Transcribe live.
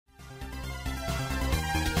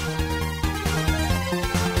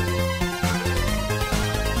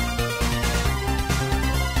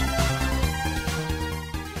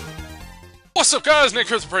What's up, guys? Nick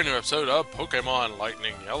here with a brand new episode of Pokemon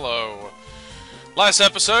Lightning Yellow. Last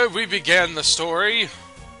episode, we began the story.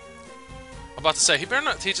 I'm about to say, he better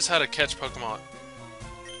not teach us how to catch Pokemon.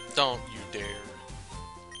 Don't you dare.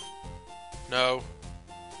 No.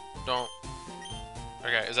 Don't.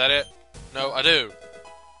 Okay, is that it? No, I do.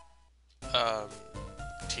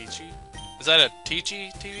 Teachy? Is that a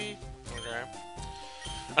Teachy TV? Okay.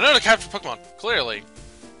 I know how to capture Pokemon, clearly.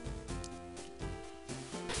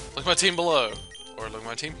 Look at my team below. Or look at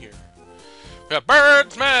my team here. We got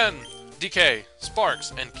Birdman, DK,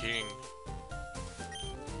 Sparks, and King.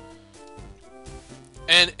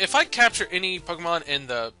 And if I capture any Pokemon in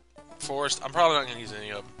the forest, I'm probably not going to use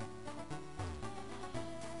any of them.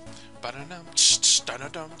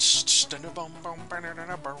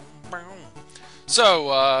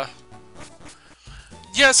 So,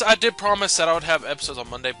 yes, I did promise that I would have episodes on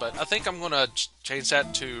Monday, but I think I'm going to change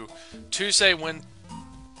that to Tuesday,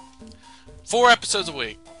 4 episodes a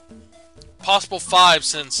week. Possible 5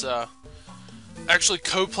 since, actually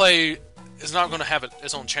CoPlay is not going to have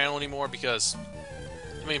its own channel anymore because,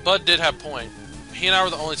 I mean, Bud did have a point. He and I were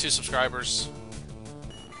the only 2 subscribers.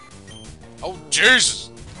 Oh, Jesus!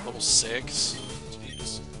 Level 6.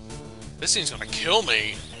 Jeez. This thing's going to kill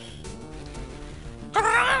me. But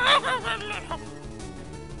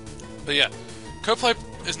yeah, CoPlay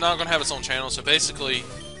is not going to have its own channel, so basically,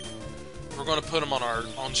 we're going to put them on our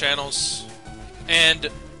own channels. And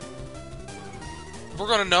we're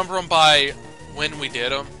going to number them by when we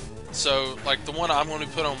did them. So, like, the one I'm going to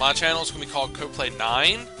put on my channel is going to be called CoPlay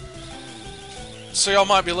 9. So y'all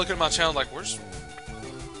might be looking at my channel like, where's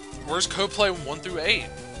CoPlay 1 through 8?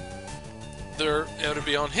 It'll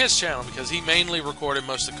be on his channel because he mainly recorded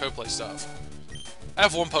most of the CoPlay stuff. I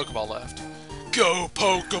have 1 Pokeball left. Go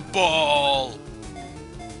Pokeball!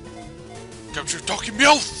 Capture Talking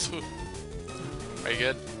Meowth! Are you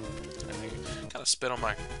good? Kind of spit on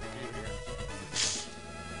my computer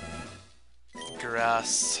here.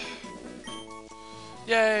 Grass.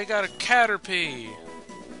 Yay, got a Caterpie!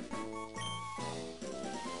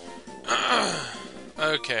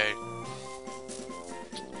 Okay.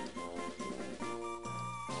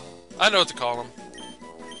 I know what to call him.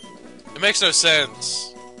 It makes no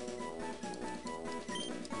sense.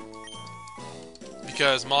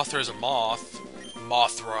 Because Mothra is a moth.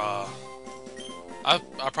 Mothra. I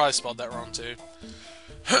probably spelled that wrong too.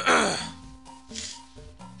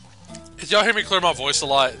 If y'all hear me clear my voice a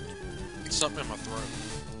lot, it's something in my throat.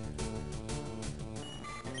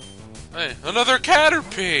 Hey, another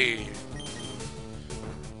Caterpie!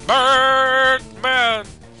 Birdman!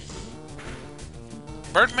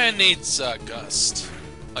 Birdman needs Gust.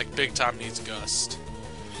 Like, big time needs Gust.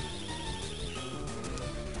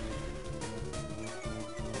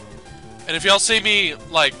 And if y'all see me,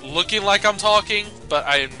 like, looking like I'm talking, but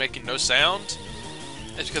I am making no sound,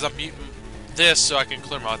 it's because I'm muting this so I can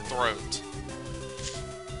clear my throat.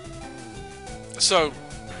 So,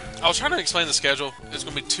 I was trying to explain the schedule. It's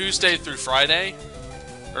going to be Tuesday through Friday.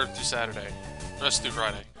 Or through Saturday. No, it's through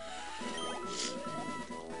Friday.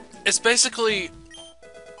 It's basically...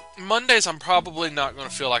 Mondays I'm probably not going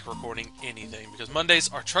to feel like recording anything, because Mondays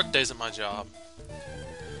are truck days at my job.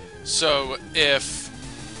 So, if...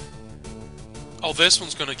 Oh, this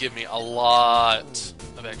one's going to give me a lot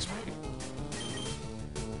of XP.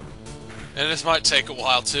 And this might take a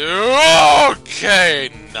while too. Okay,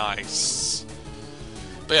 nice.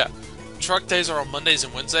 But yeah, truck days are on Mondays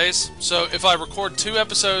and Wednesdays. So if I record 2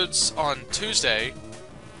 episodes on Tuesday,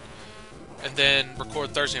 and then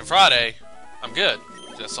record Thursday and Friday, I'm good.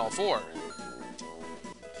 That's all 4.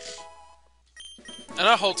 And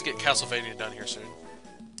I hope to get Castlevania done here soon.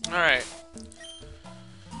 Alright.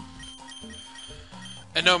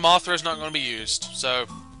 And no, Mothra is not going to be used, so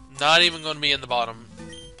not even going to be in the bottom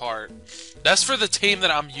part. That's for the team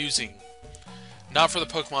that I'm using, not for the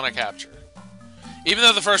Pokemon I capture. Even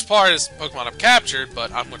though the first part is Pokemon I've captured,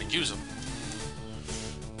 but I'm going to use them.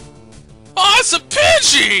 Oh, it's a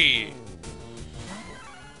Pidgey!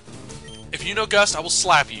 If you know Gust, I will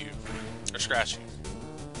slap you. Or scratch you.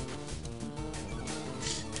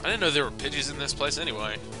 I didn't know there were Pidgeys in this place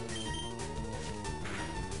anyway.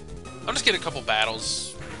 I'm just getting a couple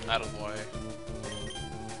battles out of the way.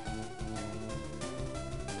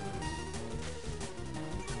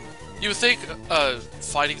 You would think a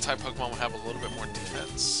fighting type Pokemon would have a little bit more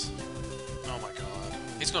defense. Oh my god.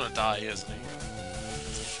 He's gonna die, isn't he?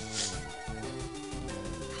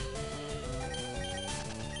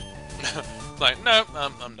 Like, no,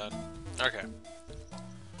 I'm done. Okay.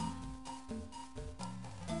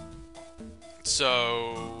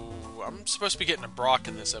 So, I'm supposed to be getting a Brock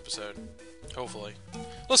in this episode. Hopefully.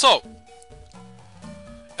 Let's hope!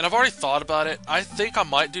 And I've already thought about it. I think I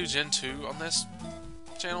might do Gen 2 on this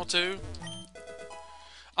channel too.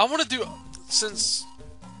 I want to do, since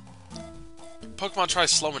Pokemon tries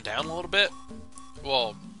slowing down a little bit,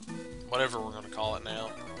 well, whatever we're going to call it now.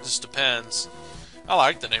 It just depends. I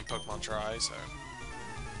like the name Pokemon Try, so.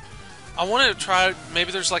 I want to try,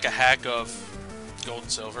 maybe there's like a hack of Gold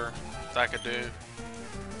and Silver that I could do.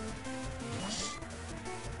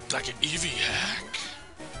 Like an Eevee hack.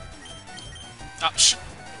 Oh,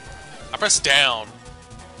 I pressed down.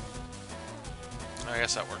 I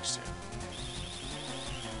guess that works too.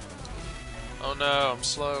 Oh no, I'm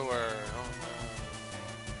slower. Oh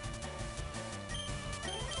no.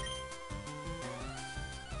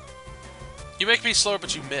 You make me slower,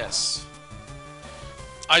 but you miss.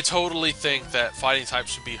 I totally think that fighting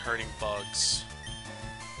types should be hurting bugs.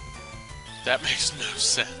 That makes no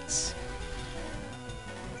sense.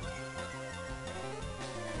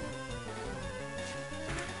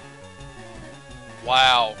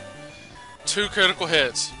 Wow. 2 critical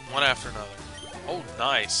hits, one after another. Oh,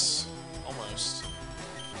 nice. Almost.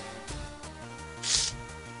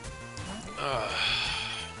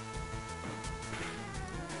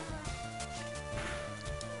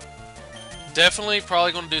 Definitely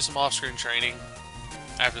probably going to do some off-screen training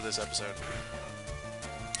after this episode.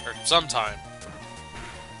 Or sometime.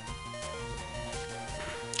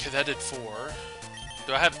 Okay, that did 4.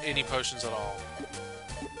 Do I have any potions at all?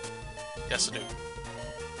 Yes, I do.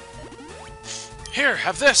 Here,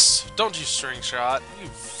 have this! Don't use string shot, you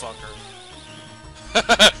fucker.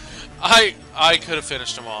 I could have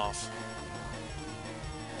finished him off.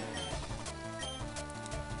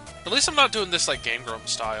 At least I'm not doing this like Game Grump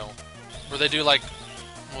style. Where they do like,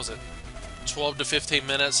 what was it, 12 to 15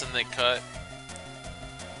 minutes and they cut.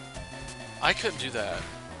 I couldn't do that.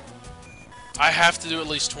 I have to do at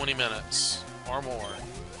least 20 minutes or more.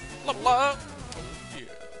 Blah, blah. Oh, yeah.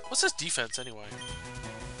 What's this defense anyway?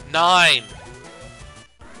 9!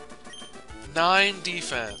 9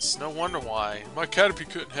 defense. No wonder why. My Caterpie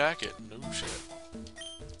couldn't hack it. No shit.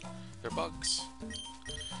 They're bugs.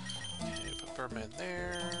 Okay, put Birdman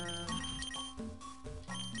there.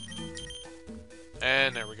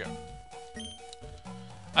 And there we go.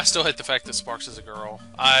 I still hate the fact that Sparks is a girl.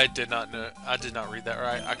 I did not know. I did not read that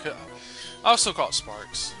right. I also call it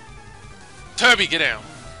Sparks. Toby, get down.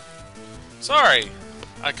 Sorry.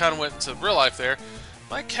 I kind of went to real life there.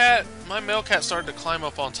 My male cat started to climb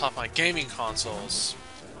up on top of my gaming consoles.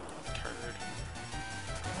 Turd.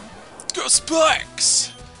 Go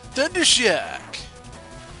Sparks! Thundershock!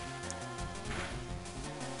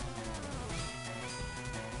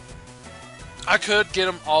 I could get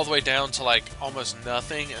him all the way down to like almost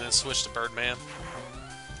nothing and then switch to Birdman.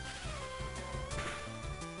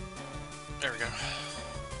 There we go.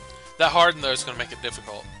 That harden though is going to make it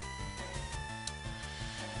difficult.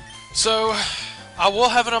 So, I will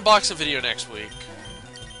have an unboxing video next week.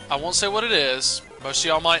 I won't say what it is. Most of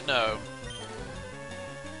y'all might know.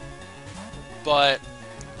 But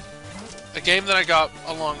a game that I got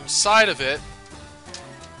alongside of it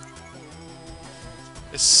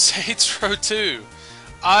is Saints Row 2.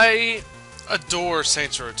 I adore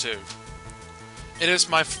Saints Row 2. It is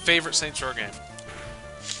my favorite Saints Row game.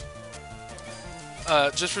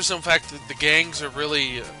 Just for some fact that the gangs are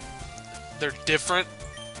really, they're different.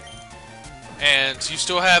 And you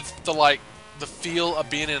still have the feel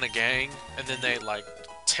of being in a gang, and then they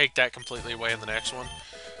take that completely away in the next one.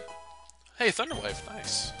 Hey, Thunderwave,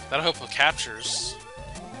 nice. That'll help with captures.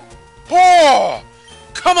 Oh!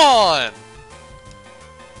 Come on!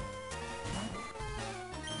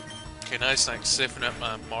 Okay, nice, thanks. Siphon up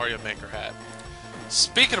my Mario Maker hat.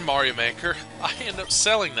 Speaking of Mario Maker, I end up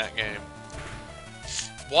selling that game.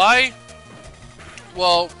 Why?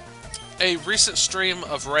 Well, a recent stream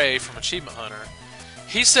of Ray from Achievement Hunter,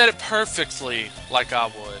 he said it perfectly like I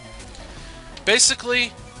would. Basically,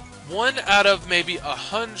 1 out of maybe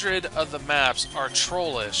 100 of the maps are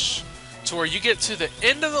trollish, to where you get to the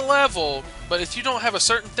end of the level, but if you don't have a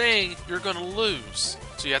certain thing, you're going to lose.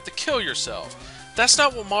 So you have to kill yourself. That's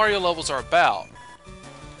not what Mario levels are about.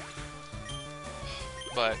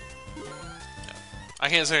 But, yeah. I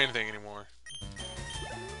can't say anything anymore.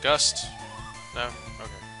 Gust? No?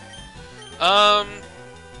 Okay.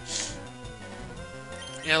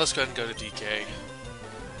 Yeah, let's go ahead and go to DK.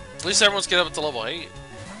 At least everyone's get up to level 8.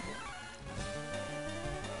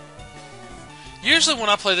 Usually when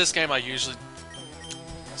I play this game, I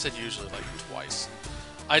said usually like twice.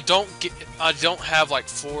 I don't have like a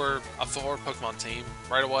four Pokemon team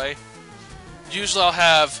right away. Usually I'll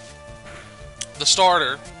have the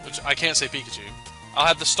starter, which I can't say Pikachu. I'll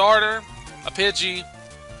have the starter, a Pidgey,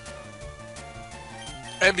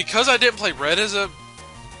 and because I didn't play Red as a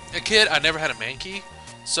a kid, I never had a Mankey,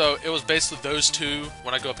 so it was basically those two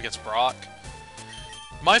when I go up against Brock.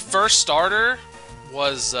 My first starter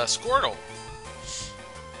was Squirtle.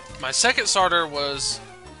 My second starter was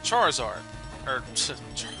Charizard. Or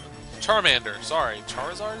Charmander, sorry.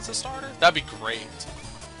 Charizard is a starter? That'd be great.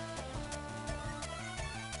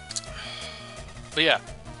 But yeah.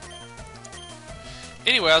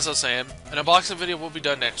 Anyway, as I was saying, an unboxing video will be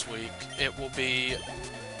done next week. It will be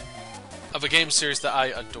of a game series that I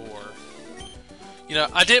adore. You know,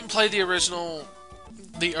 I didn't play the original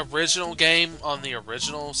game on the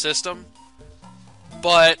original system,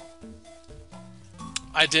 but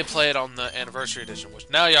I did play it on the Anniversary Edition, which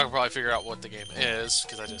now y'all can probably figure out what the game is,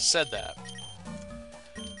 because I just said that.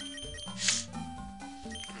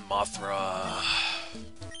 Mothra.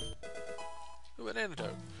 Ooh, an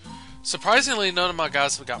antidote. Surprisingly, none of my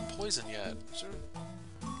guys have gotten poisoned yet.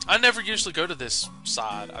 I never usually go to this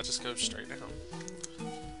side. I just go straight down.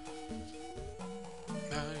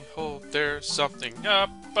 I hope there's something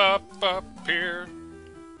up here.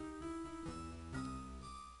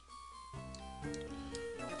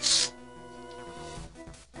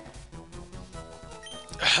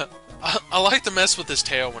 I like to mess with his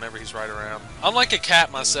tail whenever he's right around. I'm like a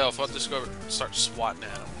cat myself. I'll just go start swatting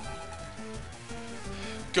at him.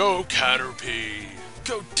 Go Caterpie!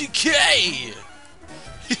 Go DK!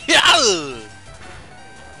 Yeah!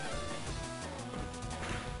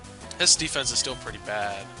 His defense is still pretty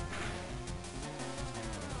bad.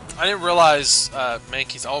 I didn't realize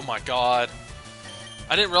Mankey's... Oh my god.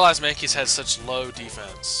 I didn't realize Mankey's had such low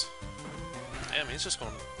defense. Damn, he's just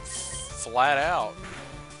going flat out.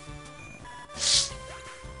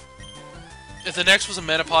 If the next was a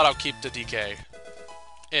Metapod, I'll keep the DK.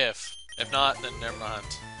 If not, then never mind.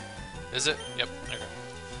 Is it? Yep. Okay.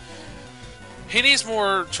 He needs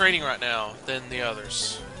more training right now than the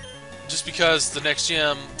others. Just because the next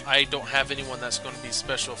gym, I don't have anyone that's going to be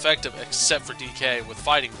special effective except for DK with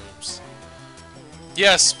fighting moves.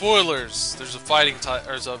 Yes, spoilers. There's a fighting type,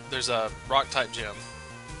 or there's a rock type gym.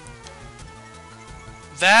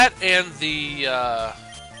 That and the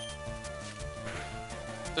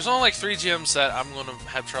there's only like 3 gyms that I'm going to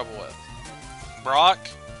have trouble with. Brock,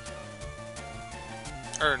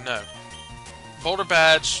 or no, Boulder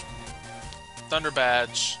Badge, Thunder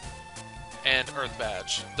Badge, and Earth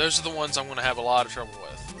Badge. Those are the ones I'm going to have a lot of trouble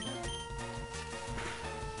with.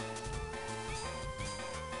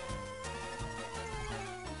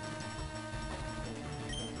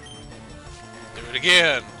 Do it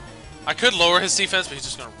again. I could lower his defense, but he's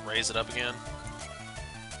just going to raise it up again.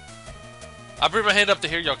 I bring my hand up to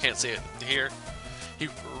here. Y'all can't see it. To here. He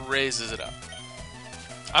raises it up.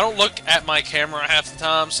 I don't look at my camera half the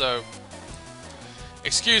time, so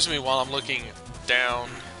excuse me while I'm looking down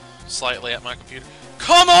slightly at my computer.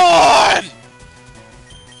 Come on!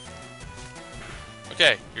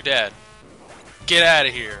 Okay, you're dead. Get out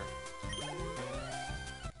of here.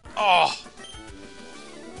 Oh!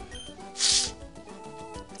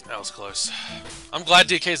 That was close. I'm glad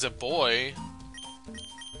DK's a boy.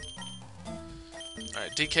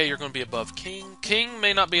 Alright, DK, you're going to be above King. King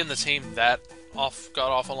may not be in the team that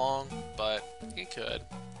got off along, but he could.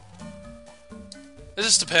 It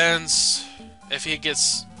just depends if he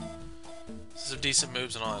gets some decent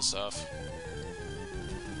moves and all that stuff.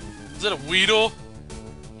 Is it a Weedle?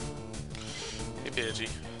 Hey, Pidgey.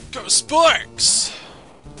 Go Sparks!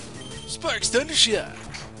 Sparks Thundershock!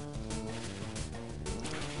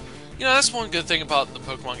 You know, that's one good thing about the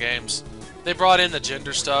Pokemon games. They brought in the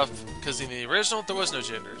gender stuff, because in the original, there was no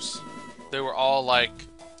genders. They were all, like,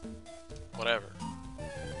 whatever.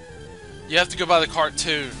 You have to go by the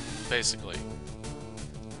cartoon, basically.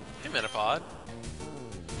 Hey, Metapod.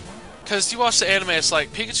 Because you watch the anime, it's like,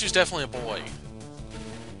 Pikachu's definitely a boy.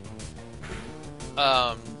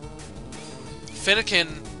 Fennekin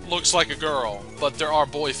looks like a girl, but there are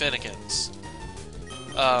boy Fennekins.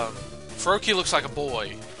 Froakie looks like a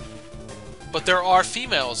boy, but there are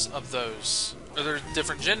females of those. Or there are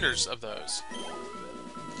different genders of those.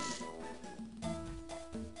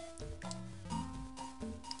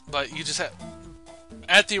 But you just had...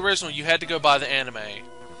 At the original, you had to go by the anime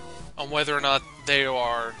on whether or not they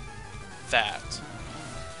are that.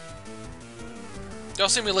 Y'all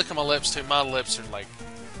see me licking my lips too? My lips are like...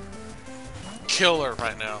 killer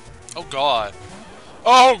right now. Oh god.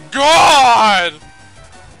 Oh god!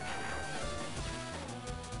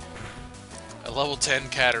 A level 10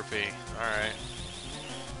 Caterpie. Alright.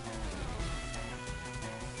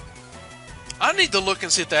 I need to look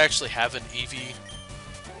and see if they actually have an Eevee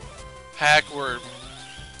hack where,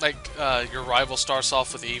 like, your rival starts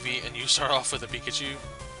off with Eevee and you start off with a Pikachu.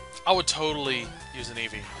 I would totally use an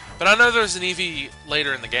Eevee. But I know there's an Eevee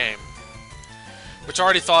later in the game, which I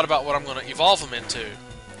already thought about what I'm going to evolve him into.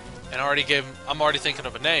 And I'm already thinking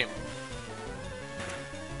of a name.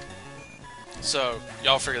 So,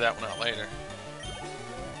 y'all figure that one out later.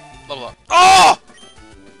 Level up. Oh!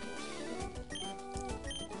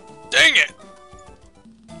 Dang it!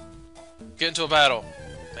 Get into a battle.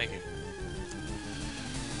 Thank you.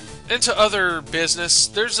 Into other business,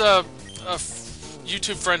 there's a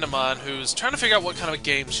YouTube friend of mine who's trying to figure out what kind of a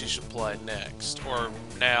game she should play next. Or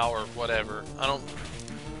now, or whatever. I don't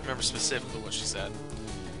remember specifically what she said.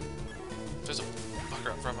 There's a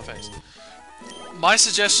fucker up front of my face. My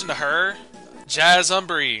suggestion to her, Jazz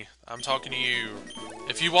Umbry, I'm talking to you.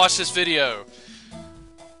 If you watch this video,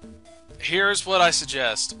 here's what I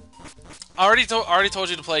suggest. I already told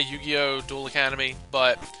you to play Yu-Gi-Oh! Duel Academy,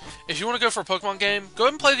 but if you want to go for a Pokemon game, go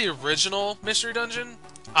ahead and play the original Mystery Dungeon.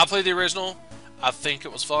 I played the original. I think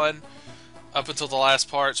it was fun. Up until the last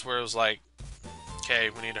parts where it was like, okay,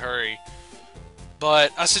 we need to hurry.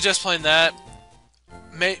 But I suggest playing that.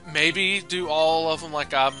 Maybe do all of them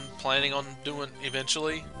like I'm planning on doing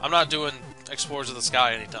eventually. I'm not doing Explorers of the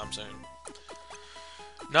Sky anytime soon.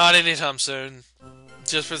 Not anytime soon.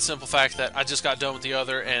 Just for the simple fact that I just got done with the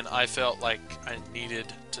other and I felt like I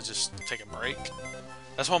needed to just take a break.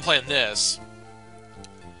 That's why I'm playing this.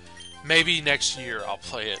 Maybe next year I'll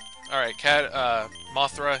play it. Alright,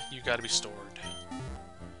 Mothra, you gotta be stored.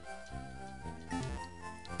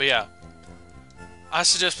 But yeah. I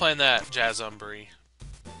suggest playing that, Jazz Umbry.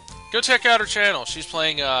 Go check out her channel. She's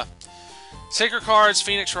playing Sacred Cards,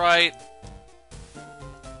 Phoenix Wright.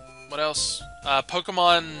 What else?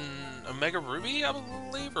 Pokemon Omega Ruby, I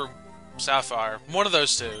believe, or Sapphire. One of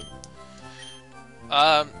those two.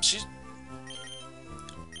 She's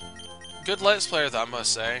good Let's Player, though, I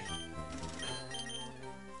must say.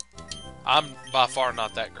 I'm by far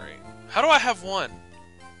not that great. How do I have one?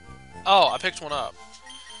 Oh, I picked one up.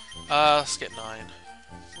 Let's get 9.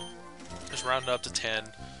 Just round it up to 10.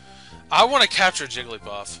 I want to capture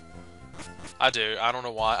Jigglypuff. I do. I don't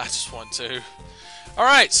know why. I just want to.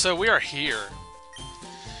 Alright, so we are here.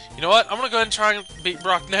 You know what? I'm going to go ahead and try and beat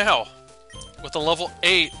Brock now. With a level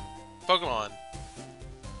 8 Pokemon.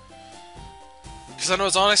 Because I know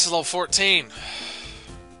his Onix is level 14.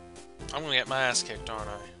 I'm going to get my ass kicked, aren't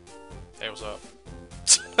I? Hey, what's up?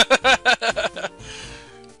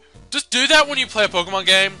 Just do that when you play a Pokemon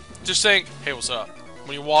game. Just think, hey, what's up?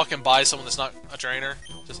 When you walk and buy someone that's not a trainer,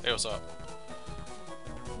 just, hey, what's up?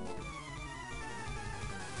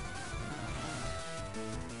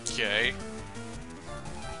 Okay.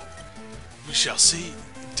 We shall see.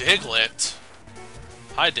 Diglett.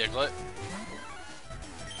 Hi, Diglett.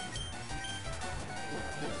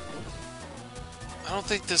 I don't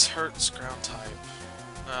think this hurts ground type.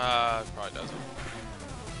 It probably doesn't.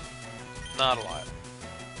 Not a lot.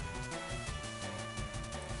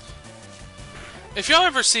 If y'all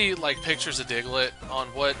ever see, like, pictures of Diglett on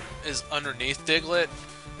what is underneath Diglett,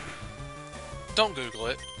 don't Google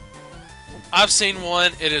it. I've seen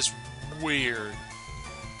one, it is weird.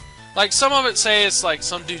 Like, some of it say it's like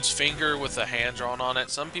some dude's finger with a hand drawn on it.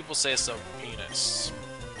 Some people say it's a penis.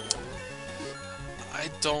 I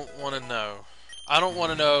don't want to know. I don't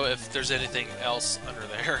want to know if there's anything else under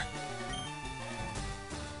there.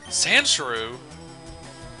 Sandshrew?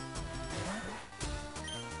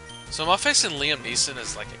 So am I facing Liam Neeson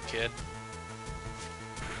as like a kid?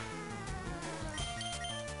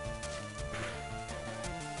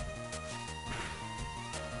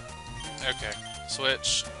 Okay.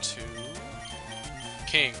 Switch to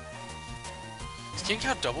King. Does King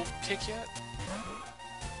have double kick yet?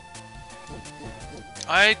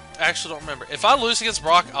 I actually don't remember. If I lose against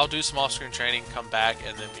Brock, I'll do some off-screen training, come back,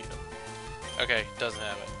 and then beat him. Okay, doesn't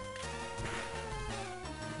have it.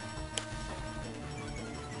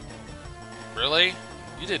 Really?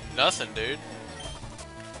 You did nothing, dude.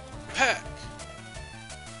 Peck!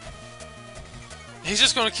 He's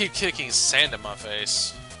just gonna keep kicking sand in my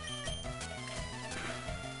face.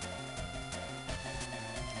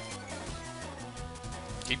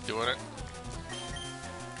 Keep doing it.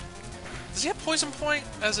 Does he have Poison Point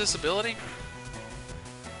as his ability?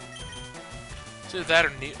 It's either that or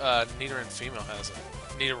Nidoran female has it.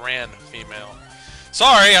 Nidoran female.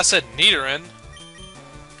 Sorry, I said Nidoran.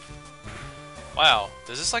 Wow,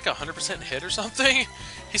 is this like 100% hit or something?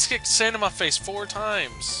 He's kicked sand in my face 4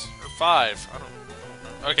 times. Or 5. I don't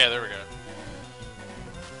know. Okay, there we go.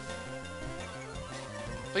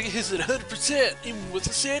 Look at his at 100% even with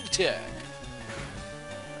a sand attack.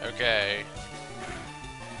 Okay.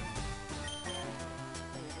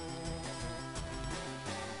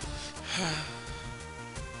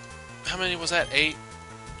 How many was that? 8?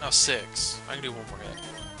 No, 6. I can do one more hit.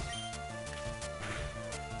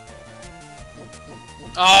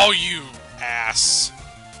 Oh, you ass.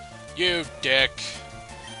 You dick.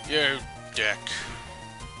 You dick.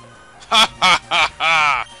 Ha ha ha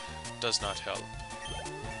ha! Does not help.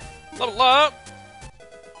 Level up!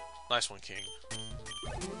 Nice one, King.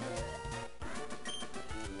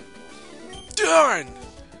 Darn!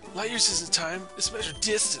 Light years isn't time, it's measured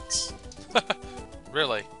distance.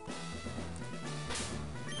 Really?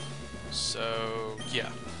 So, yeah.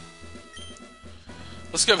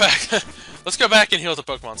 Let's go back. Let's go back and heal at the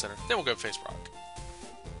Pokemon Center. Then we'll go face Brock.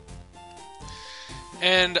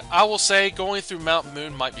 And I will say, going through Mount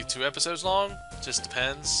Moon might be 2 episodes long. Just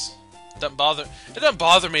depends. It doesn't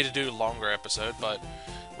bother me to do a longer episode, but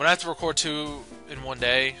when I have to record 2 in one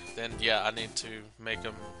day, then yeah, I need to make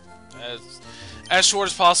them as short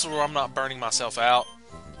as possible, where I'm not burning myself out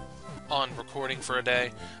on recording for a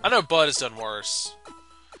day. I know Bud has done worse.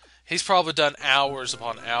 He's probably done hours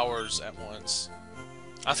upon hours at once.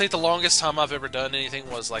 I think the longest time I've ever done anything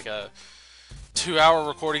was like a 2-hour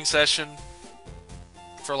recording session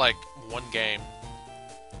for like 1 game.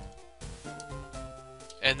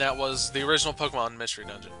 And that was the original Pokemon Mystery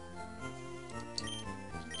Dungeon.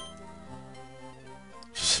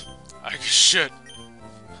 Shit.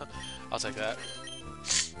 I'll take that.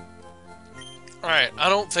 Alright, I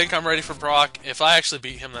don't think I'm ready for Brock. If I actually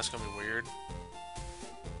beat him, that's gonna be weird.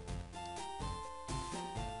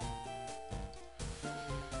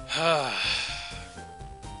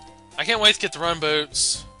 I can't wait to get the run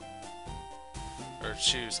boots. Or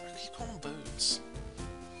shoes. I keep calling them boots.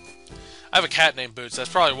 I have a cat named Boots, that's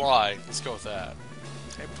probably why. Let's go with that.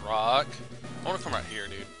 Hey, Brock. I want to come right here,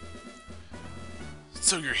 dude.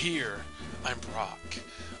 So you're here. I'm Brock.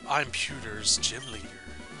 I'm Pewter's gym leader.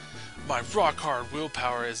 My rock-hard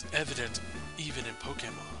willpower is evident even in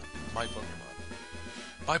Pokemon.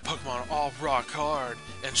 My Pokemon are all rock-hard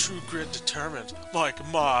and true grit determined, like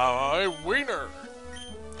my wiener.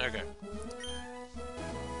 Okay.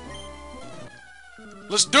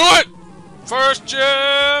 Let's do it! First gym!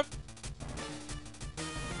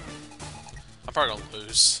 I'm probably gonna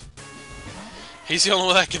lose. He's the only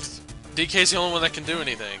one that can... DK's the only one that can do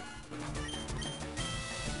anything.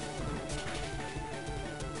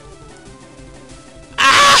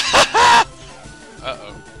 Ah!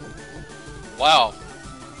 Uh-oh. Wow.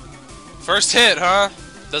 First hit, huh?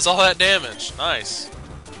 Does all that damage. Nice.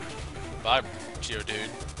 Bye, Geodude.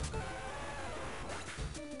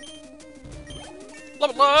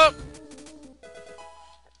 Level up!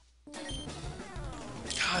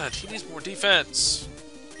 God, he needs more defense.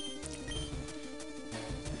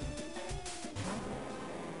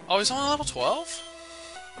 Oh, he's only level 12?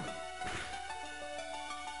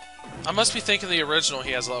 I must be thinking the original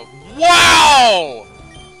he has level... Wow!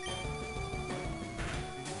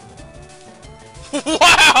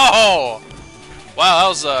 Wow! Wow, that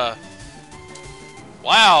was,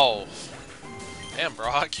 Wow! Damn,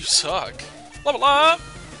 Brock, you suck. Level up!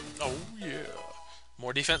 Oh, yeah.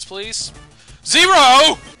 More defense, please. 0!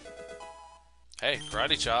 Hey,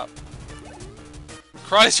 Karate Chop.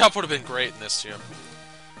 Karate Chop would have been great in this gym.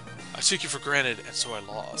 I took you for granted, and so I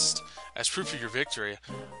lost. As proof of your victory,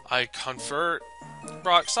 I convert...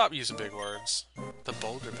 Brock, stop using big words. The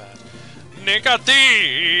Boulder Badge.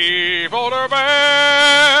 Nicotine Boulder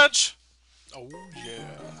Badge! Oh, yeah.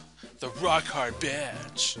 The Rock Hard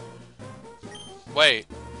Badge. Wait.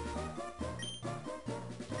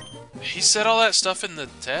 He said all that stuff in the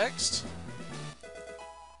text?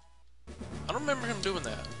 I don't remember him doing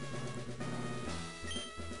that.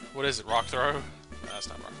 What is it, Rock Throw? No, that's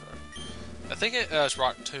not Rock Throw. I think it's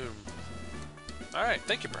Rock Tomb. Alright,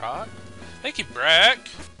 thank you, Brock. Thank you, Brock.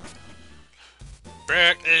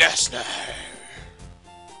 Brock Lesnar.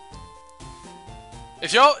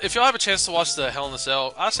 If y'all have a chance to watch the Hell in a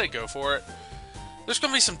Cell, I say go for it. There's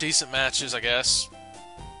gonna be some decent matches, I guess.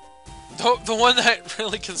 The one that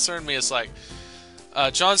really concerned me is like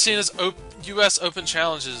John Cena's U.S. Open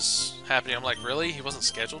Challenge is happening. I'm like, really? He wasn't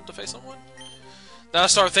scheduled to face someone? Then I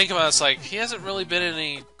start thinking about it, it's like, he hasn't really been in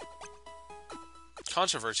any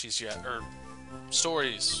controversies yet, or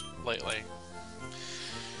stories lately.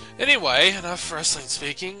 Anyway, enough wrestling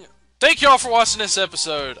speaking. Thank you all for watching this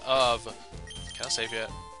episode of... Can I save yet?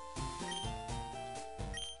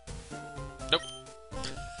 Nope.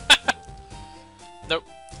 Nope.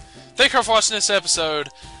 Thank you all for watching this episode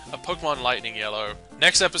of Pokemon Lightning Yellow.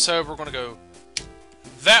 Next episode, we're going to go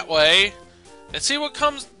that way and see what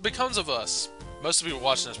becomes of us. Most of you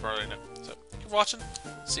watching this probably know. So, keep watching.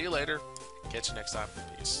 See you later. Catch you next time.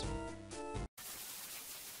 Peace.